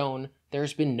I've shown, there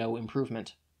has been no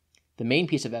improvement. The main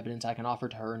piece of evidence I can offer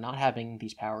to her not having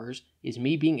these powers is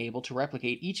me being able to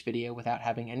replicate each video without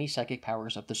having any psychic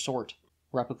powers of the sort.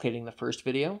 Replicating the first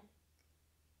video,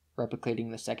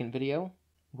 replicating the second video,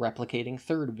 replicating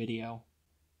third video.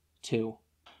 2.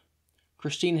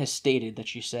 Christine has stated that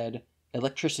she said,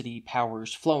 "Electricity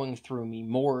powers flowing through me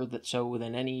more so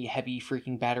than any heavy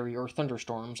freaking battery or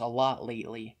thunderstorms a lot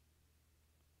lately."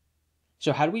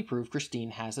 So how do we prove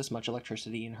Christine has this much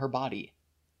electricity in her body?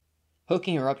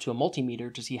 Hooking her up to a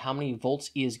multimeter to see how many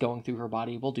volts is going through her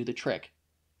body will do the trick.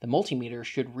 The multimeter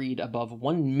should read above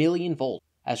 1 million volts,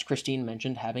 as Christine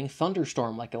mentioned having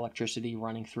thunderstorm-like electricity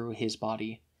running through his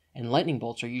body, and lightning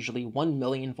bolts are usually 1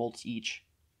 million volts each.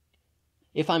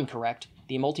 If I'm correct,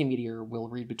 the multimeter will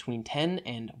read between 10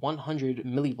 and 100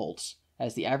 millivolts,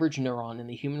 as the average neuron in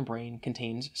the human brain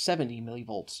contains 70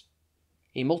 millivolts.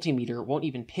 A multimeter won't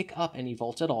even pick up any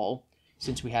volts at all,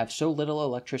 since we have so little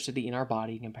electricity in our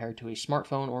body compared to a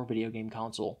smartphone or video game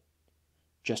console.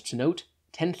 Just to note,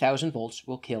 10,000 volts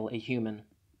will kill a human.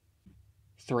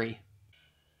 3.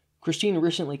 Christine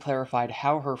recently clarified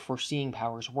how her foreseeing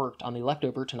powers worked on the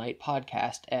Leftover Tonight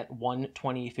podcast at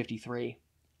 1:20:53.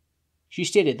 She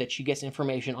stated that she gets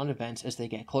information on events as they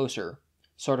get closer,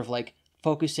 sort of like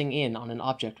focusing in on an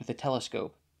object with a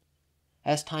telescope.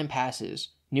 As time passes,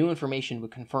 new information would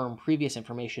confirm previous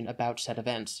information about said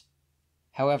events.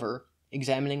 However,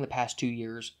 examining the past 2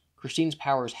 years, Christine's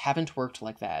powers haven't worked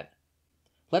like that.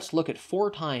 Let's look at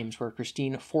 4 times where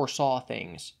Christine foresaw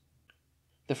things.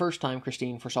 The first time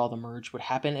Christine foresaw the merge would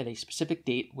happen at a specific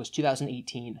date was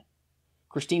 2018.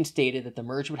 Christine stated that the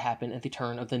merge would happen at the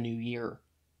turn of the new year.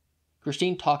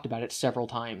 Christine talked about it several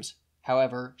times.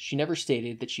 However, she never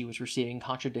stated that she was receiving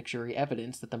contradictory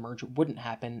evidence that the merge wouldn't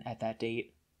happen at that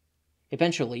date.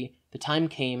 Eventually, the time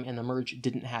came and the merge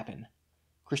didn't happen.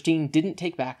 Christine didn't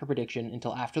take back her prediction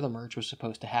until after the merge was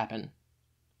supposed to happen.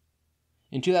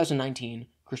 In 2019,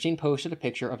 Christine posted a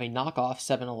picture of a knockoff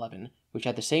 7-Eleven, which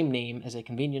had the same name as a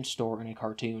convenience store in a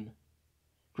cartoon.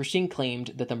 Christine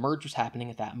claimed that the merge was happening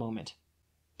at that moment.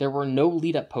 There were no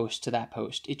lead-up posts to that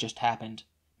post, it just happened.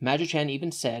 Magi-chan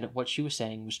even said what she was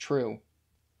saying was true.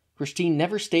 Christine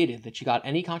never stated that she got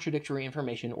any contradictory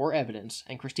information or evidence,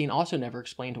 and Christine also never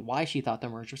explained why she thought the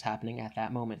merge was happening at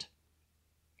that moment.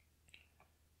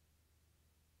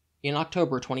 In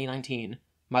October 2019,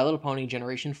 My Little Pony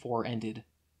Generation 4 ended.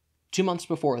 2 months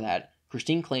before that,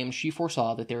 Christine claimed she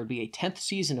foresaw that there would be a 10th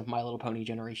season of My Little Pony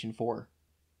Generation 4.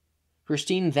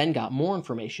 Christine then got more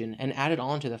information and added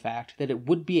on to the fact that it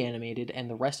would be animated and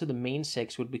the rest of the main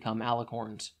 6 would become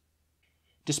alicorns.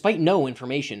 Despite no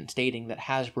information stating that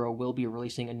Hasbro will be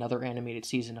releasing another animated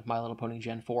season of My Little Pony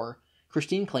Gen 4,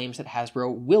 Christine claims that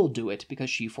Hasbro will do it because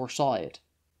she foresaw it.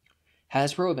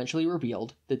 Hasbro eventually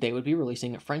revealed that they would be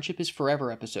releasing Friendship is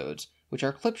Forever episodes, which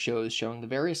are clip shows showing the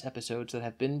various episodes that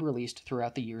have been released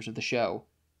throughout the years of the show.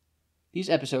 These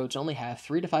episodes only have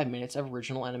 3 to 5 minutes of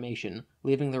original animation,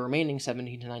 leaving the remaining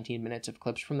 17 to 19 minutes of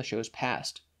clips from the show's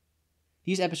past.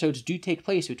 These episodes do take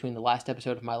place between the last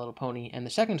episode of My Little Pony and the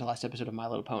second to last episode of My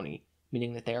Little Pony,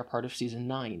 meaning that they are part of Season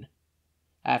 9.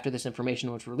 After this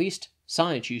information was released,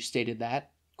 Sonichu stated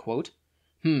that, quote,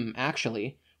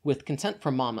 actually, with consent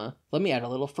from Mama, let me add a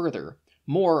little further.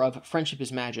 More of Friendship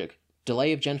is Magic,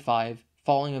 delay of Gen 5,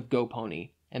 falling of Go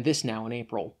Pony, and this now in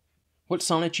April. What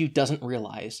Sonichu doesn't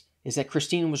realize is that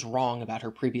Christine was wrong about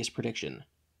her previous prediction.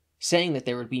 Saying that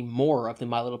there would be more of the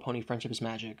My Little Pony Friendship is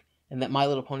Magic, and that My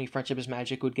Little Pony Friendship is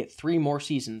Magic would get 3 more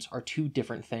seasons are 2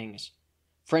 different things.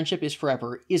 Friendship is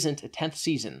Forever isn't a 10th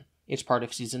season, it's part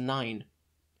of Season 9.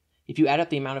 If you add up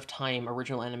the amount of time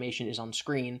original animation is on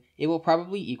screen, it will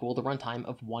probably equal the runtime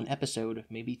of 1 episode,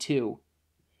 maybe 2.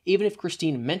 Even if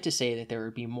Christine meant to say that there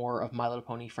would be more of My Little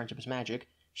Pony Friendship is Magic,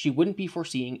 she wouldn't be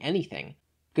foreseeing anything,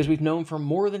 because we've known for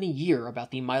more than a year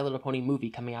about the My Little Pony movie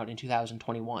coming out in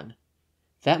 2021.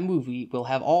 That movie will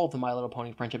have all of the My Little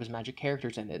Pony Friendship is Magic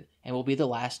characters in it, and will be the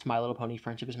last My Little Pony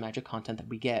Friendship is Magic content that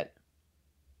we get.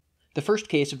 The first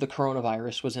case of the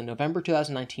coronavirus was in November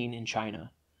 2019 in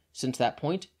China. Since that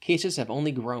point, cases have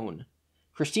only grown.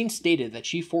 Christine stated that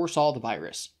she foresaw the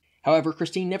virus. However,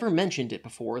 Christine never mentioned it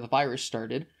before the virus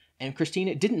started, and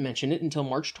Christine didn't mention it until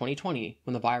March 2020,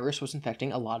 when the virus was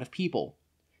infecting a lot of people.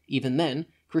 Even then,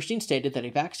 Christine stated that a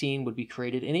vaccine would be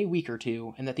created in a week or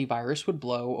 2, and that the virus would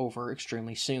blow over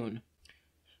extremely soon.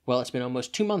 Well, it's been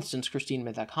almost 2 months since Christine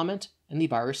made that comment, and the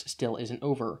virus still isn't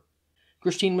over.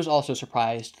 Christine was also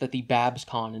surprised that the Babs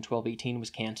Con in 1218 was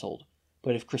cancelled.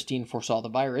 But if Christine foresaw the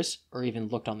virus, or even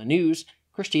looked on the news,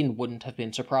 Christine wouldn't have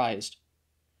been surprised.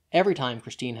 Every time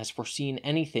Christine has foreseen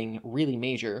anything really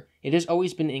major, it has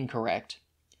always been incorrect.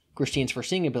 Christine's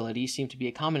foreseeing abilities seem to be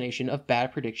a combination of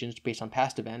bad predictions based on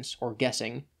past events, or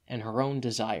guessing, and her own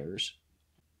desires.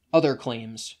 Other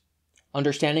claims.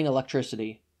 Understanding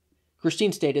electricity.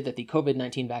 Christine stated that the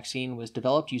COVID-19 vaccine was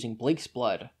developed using Blake's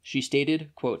blood. She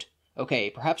stated, quote, okay,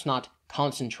 perhaps not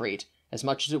concentrate, as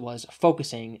much as it was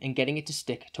focusing and getting it to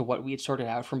stick to what we had sorted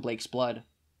out from Blake's blood.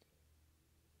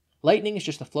 Lightning is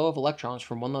just the flow of electrons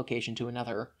from one location to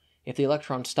another. If the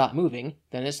electrons stop moving,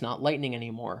 then it's not lightning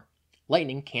anymore.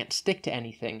 Lightning can't stick to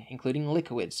anything, including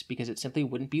liquids, because it simply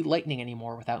wouldn't be lightning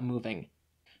anymore without moving.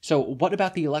 So what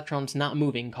about the electrons not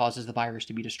moving causes the virus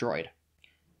to be destroyed?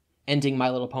 Ending My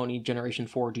Little Pony Generation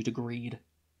 4 due to greed.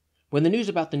 When the news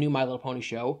about the new My Little Pony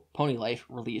show, Pony Life,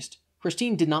 released,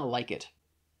 Christine did not like it.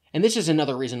 And this is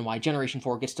another reason why Generation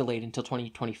 4 gets delayed until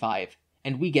 2025,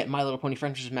 and we get My Little Pony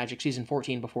Friendship is Magic Season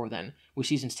 14 before then, with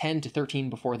Seasons 10 to 13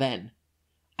 before then.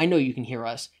 I know you can hear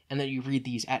us, and that you read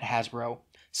these at Hasbro.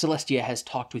 Celestia has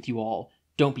talked with you all.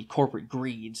 Don't be corporate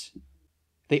greeds.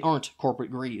 They aren't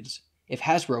corporate greeds. If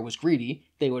Hasbro was greedy,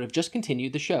 they would have just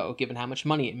continued the show, given how much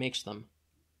money it makes them.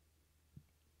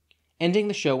 Ending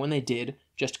the show when they did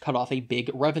just cut off a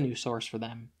big revenue source for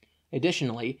them.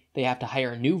 Additionally, they have to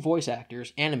hire new voice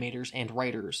actors, animators, and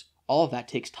writers. All of that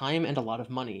takes time and a lot of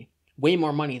money. Way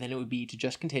more money than it would be to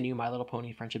just continue My Little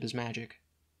Pony Friendship is Magic.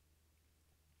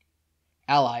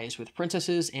 Allies with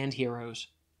princesses and heroes.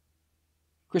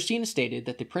 Christine stated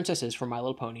that the princesses from My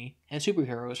Little Pony and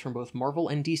superheroes from both Marvel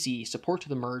and DC support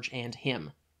the merge and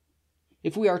him.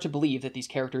 If we are to believe that these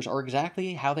characters are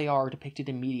exactly how they are depicted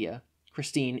in media,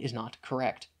 Christine is not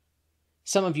correct.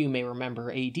 Some of you may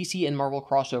remember a DC and Marvel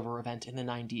crossover event in the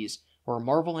 90s, where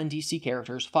Marvel and DC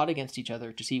characters fought against each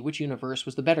other to see which universe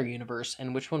was the better universe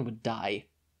and which one would die.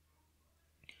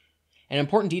 An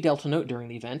important detail to note during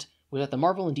the event was that the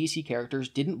Marvel and DC characters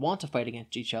didn't want to fight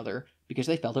against each other because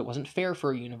they felt it wasn't fair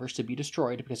for a universe to be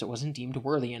destroyed because it wasn't deemed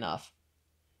worthy enough.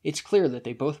 It's clear that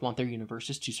they both want their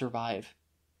universes to survive.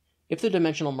 If the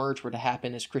dimensional merge were to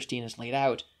happen as Christine has laid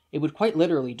out, it would quite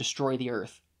literally destroy the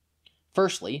Earth.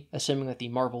 Firstly, assuming that the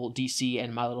Marvel, DC,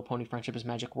 and My Little Pony Friendship is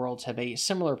Magic worlds have a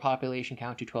similar population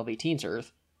count to 1218's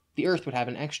Earth, the Earth would have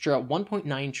an extra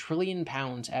 1.9 trillion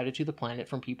pounds added to the planet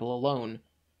from people alone,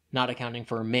 not accounting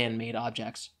for man-made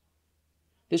objects.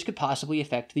 This could possibly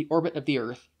affect the orbit of the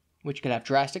Earth, which could have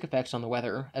drastic effects on the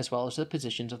weather, as well as the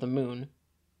positions of the moon.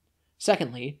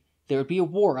 Secondly, there would be a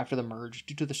war after the merge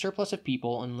due to the surplus of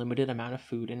people and limited amount of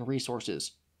food and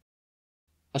resources.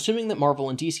 Assuming that Marvel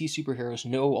and DC superheroes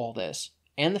know all this,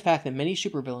 and the fact that many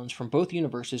supervillains from both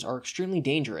universes are extremely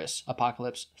dangerous,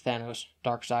 Apocalypse, Thanos,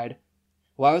 Darkseid,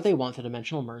 why would they want the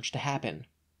dimensional merge to happen?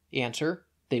 Answer: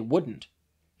 they wouldn't.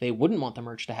 They wouldn't want the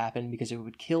merge to happen because it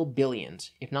would kill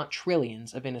billions, if not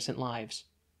trillions, of innocent lives.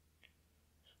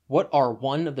 What are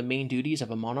one of the main duties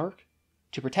of a monarch?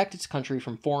 To protect its country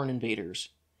from foreign invaders.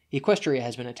 Equestria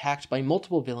has been attacked by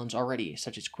multiple villains already,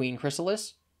 such as Queen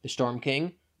Chrysalis, the Storm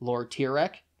King, Lord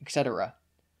Tyrek, etc.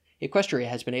 Equestria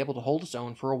has been able to hold its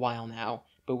own for a while now,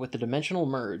 but with the dimensional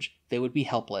merge, they would be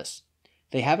helpless.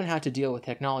 They haven't had to deal with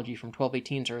technology from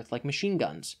 1218's Earth like machine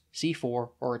guns,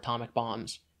 C4, or atomic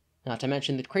bombs, not to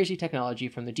mention the crazy technology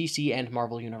from the DC and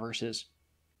Marvel universes.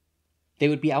 They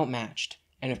would be outmatched,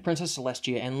 and if Princess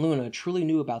Celestia and Luna truly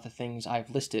knew about the things I've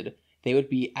listed, they would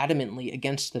be adamantly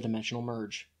against the dimensional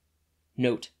merge.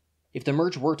 Note, if the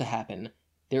merge were to happen,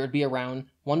 there would be around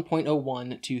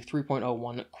 1.01 to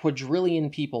 3.01 quadrillion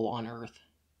people on Earth.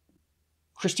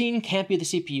 Christine can't be the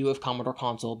CPU of Commodore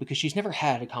Console because she's never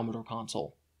had a Commodore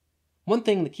Console. One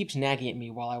thing that keeps nagging at me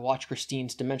while I watch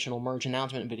Christine's dimensional merge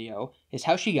announcement video is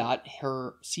how she got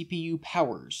her CPU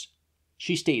powers.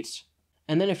 She states,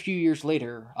 "And then a few years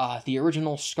later, the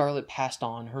original Scarlet passed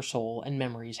on her soul and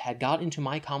memories had got into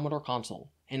my Commodore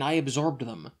Console, and I absorbed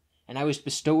them, and I was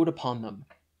bestowed upon them."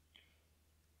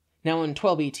 Now in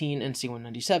 1218 and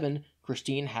C197,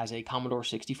 Christine has a Commodore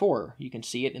 64. You can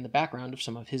see it in the background of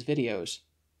some of his videos.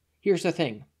 Here's the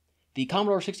thing. The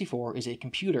Commodore 64 is a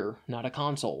computer, not a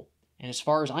console, and as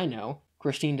far as I know,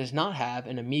 Christine does not have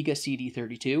an Amiga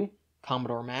CD32,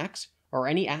 Commodore Max, or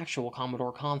any actual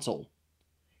Commodore console.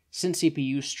 Since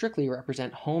CPUs strictly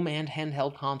represent home and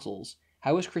handheld consoles,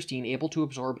 how is Christine able to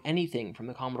absorb anything from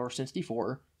the Commodore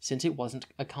 64 since it wasn't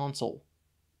a console?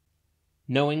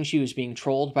 Knowing she was being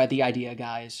trolled by the Idea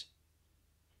Guys.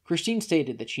 Christine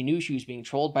stated that she knew she was being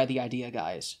trolled by the Idea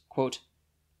Guys. Quote,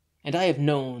 "And I have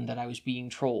known that I was being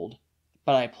trolled,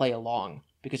 but I play along,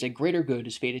 because a greater good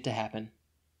is fated to happen."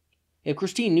 If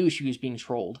Christine knew she was being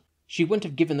trolled, she wouldn't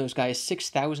have given those guys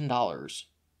 $6,000.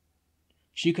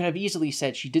 She could have easily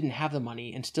said she didn't have the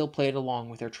money and still played along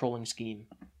with their trolling scheme.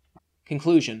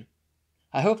 Conclusion.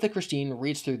 I hope that Christine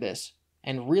reads through this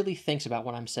and really thinks about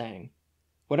what I'm saying.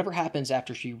 Whatever happens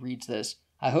after she reads this,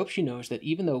 I hope she knows that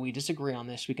even though we disagree on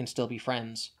this, we can still be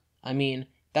friends. I mean,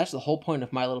 that's the whole point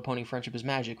of My Little Pony Friendship is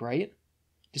Magic, right?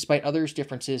 Despite others'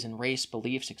 differences in race,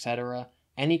 beliefs, etc.,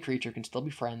 any creature can still be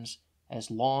friends as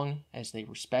long as they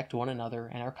respect one another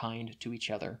and are kind to each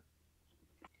other.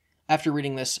 After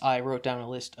reading this, I wrote down a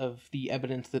list of the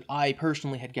evidence that I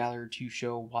personally had gathered to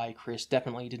show why Chris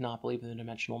definitely did not believe in the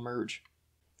dimensional merge.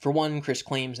 For one, Chris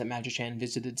claims that Magichan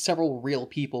visited several real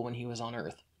people when he was on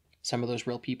Earth. Some of those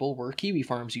real people were Kiwi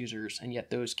Farms users, and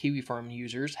yet those Kiwi Farm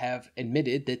users have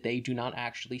admitted that they do not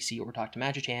actually see or talk to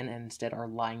Magichan and instead are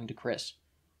lying to Chris.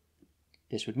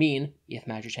 This would mean, if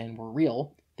Magichan were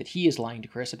real, that he is lying to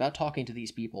Chris about talking to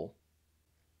these people.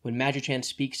 When Magichan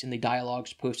speaks in the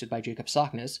dialogues posted by Jacob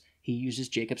Sockness, he uses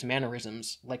Jacob's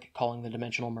mannerisms, like calling the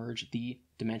dimensional merge the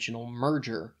dimensional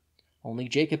merger. Only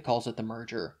Jacob calls it the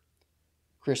merger.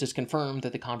 Chris has confirmed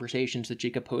that the conversations that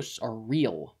Jacob posts are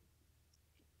real.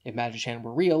 If Magichan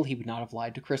were real, he would not have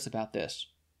lied to Chris about this.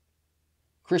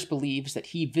 Chris believes that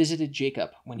he visited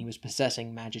Jacob when he was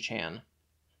possessing Magichan.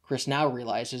 Chris now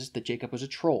realizes that Jacob was a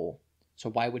troll, so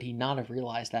why would he not have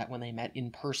realized that when they met in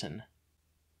person?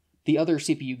 The other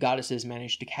CPU goddesses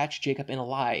managed to catch Jacob in a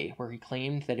lie where he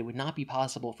claimed that it would not be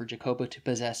possible for Jacoba to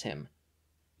possess him.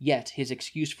 Yet his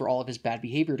excuse for all of his bad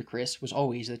behavior to Chris was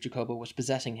always that Jacoba was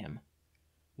possessing him.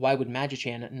 Why would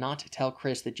Magichan not tell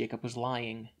Chris that Jacob was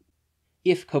lying?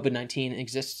 If COVID-19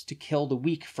 exists to kill the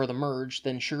weak for the merge,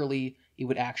 then surely it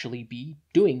would actually be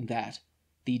doing that.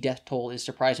 The death toll is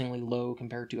surprisingly low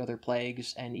compared to other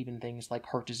plagues, and even things like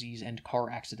heart disease and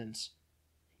car accidents.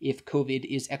 If COVID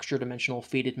is extra-dimensional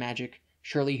fated magic,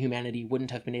 surely humanity wouldn't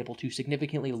have been able to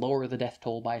significantly lower the death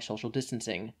toll by social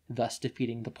distancing, thus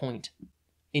defeating the point.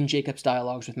 In Jacob's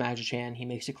dialogues with Magi-chan, he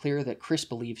makes it clear that Chris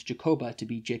believes Jacoba to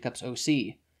be Jacob's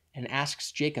OC, and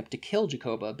asks Jacob to kill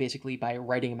Jacoba basically by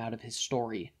writing him out of his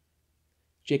story.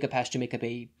 Jacob has to make up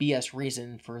a BS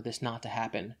reason for this not to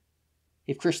happen.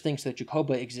 If Chris thinks that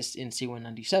Jacoba exists in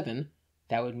C-197,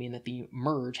 that would mean that the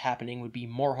merge happening would be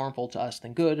more harmful to us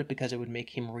than good because it would make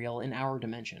him real in our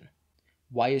dimension.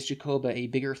 Why is Jacoba a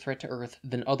bigger threat to Earth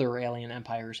than other alien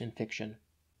empires in fiction?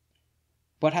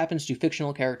 What happens to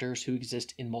fictional characters who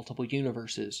exist in multiple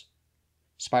universes?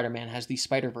 Spider-Man has the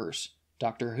Spider-Verse,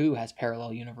 Doctor Who has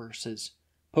parallel universes,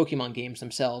 Pokemon games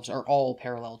themselves are all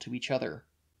parallel to each other.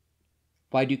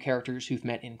 Why do characters who've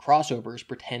met in crossovers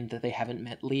pretend that they haven't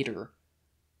met later?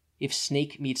 If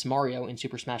Snake meets Mario in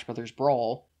Super Smash Bros.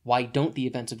 Brawl, why don't the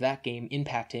events of that game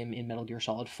impact him in Metal Gear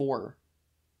Solid 4?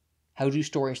 How do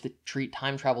stories that treat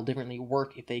time travel differently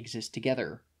work if they exist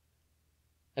together?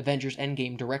 Avengers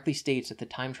Endgame directly states that the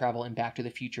time travel in Back to the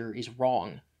Future is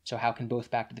wrong, so how can both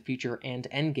Back to the Future and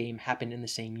Endgame happen in the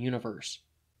same universe?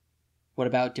 What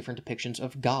about different depictions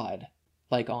of God,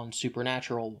 like on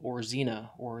Supernatural, or Xena,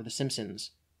 or The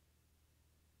Simpsons?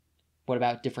 What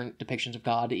about different depictions of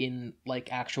God in,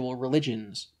 like, actual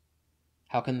religions?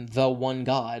 How can the one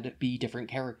God be different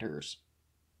characters?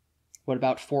 What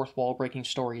about fourth wall breaking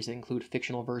stories that include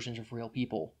fictional versions of real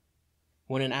people?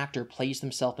 When an actor plays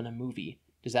themselves in a movie,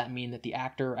 does that mean that the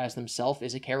actor as themselves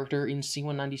is a character in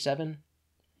C-197?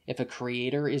 If a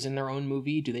creator is in their own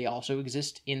movie, do they also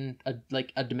exist in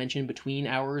a dimension between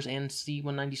ours and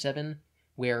C-197,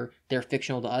 where they're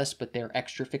fictional to us, but they're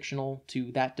extra fictional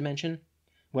to that dimension?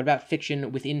 What about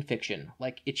fiction within fiction,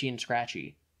 like Itchy and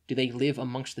Scratchy? Do they live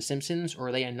amongst the Simpsons, or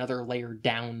are they another layer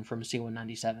down from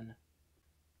C-197?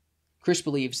 Chris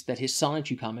believes that his Sonic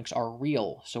 2 comics are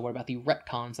real, so what about the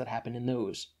retcons that happen in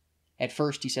those? At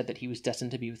first he said that he was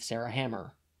destined to be with Sarah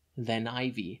Hammer, then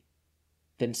Ivy,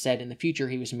 then said in the future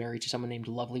he was married to someone named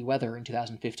Lovely Weather in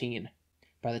 2015.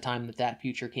 By the time that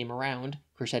future came around,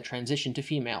 Chris had transitioned to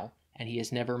female, and he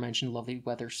has never mentioned Lovely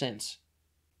Weather since.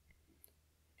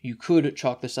 You could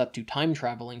chalk this up to time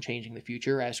traveling changing the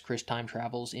future, as Chris time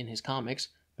travels in his comics,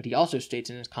 but he also states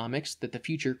in his comics that the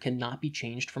future cannot be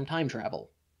changed from time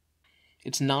travel.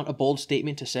 It's not a bold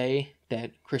statement to say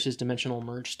that Chris's dimensional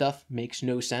merge stuff makes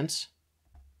no sense,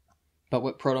 but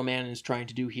what Proto Man is trying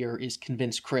to do here is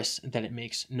convince Chris that it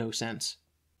makes no sense.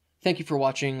 Thank you for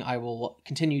watching. I will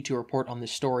continue to report on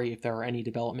this story if there are any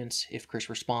developments, if Chris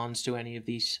responds to any of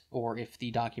these, or if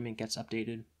the document gets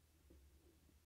updated.